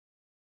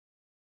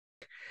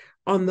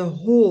On the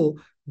whole,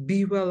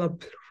 B-WEL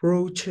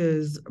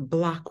approaches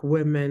Black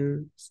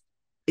women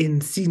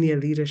in senior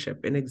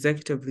leadership, in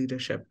executive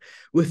leadership,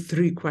 with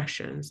three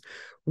questions.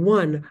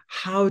 One,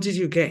 how did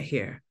you get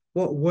here?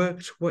 What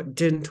worked? What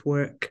didn't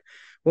work?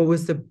 What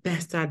was the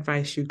best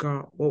advice you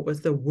got? What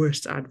was the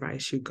worst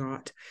advice you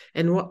got?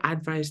 And what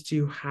advice do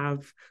you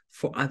have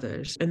for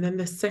others? And then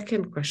the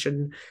second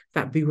question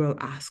that B-WEL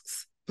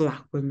asks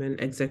Black women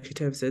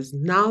executives is,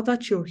 now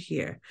that you're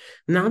here,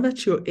 now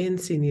that you're in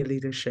senior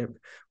leadership,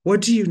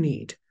 what do you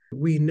need?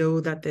 We know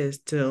that there's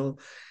still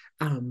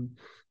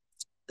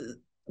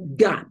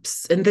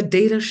gaps, and the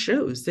data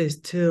shows there's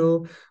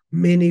still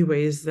many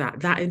ways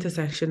that that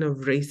intersection of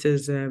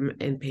racism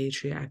and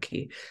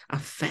patriarchy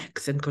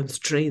affects and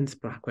constrains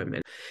Black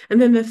women.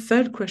 And then the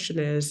third question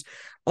is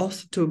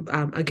also to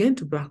again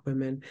to Black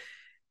women.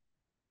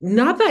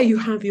 Now that you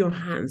have your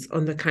hands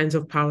on the kinds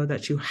of power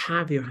that you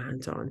have your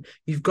hands on,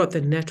 you've got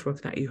the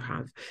network that you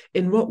have.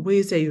 In what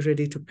ways are you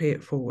ready to pay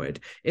it forward?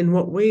 In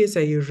what ways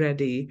are you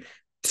ready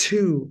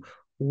to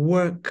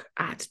work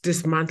at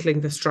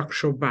dismantling the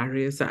structural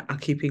barriers that are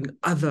keeping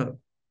other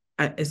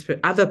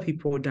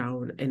people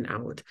down and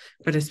out,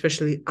 but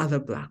especially other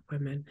Black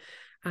women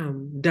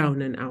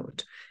down and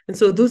out? And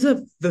so those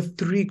are the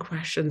three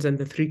questions and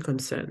the three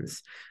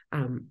concerns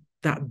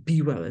that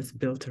B-WEL is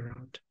built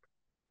around.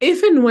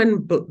 If and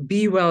when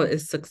B-WEL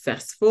is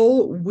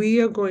successful,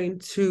 we are going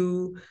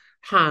to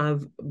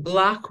have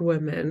Black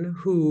women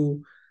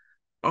who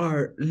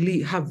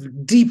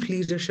have deep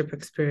leadership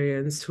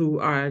experience, who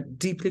are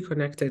deeply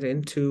connected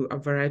into a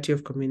variety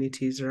of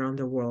communities around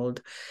the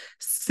world,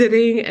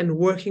 sitting and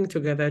working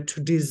together to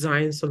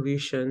design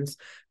solutions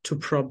to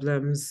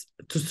problems,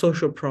 to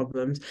social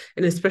problems,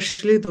 and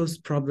especially those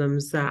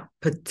problems that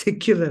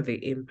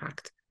particularly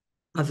impact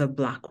other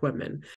Black women.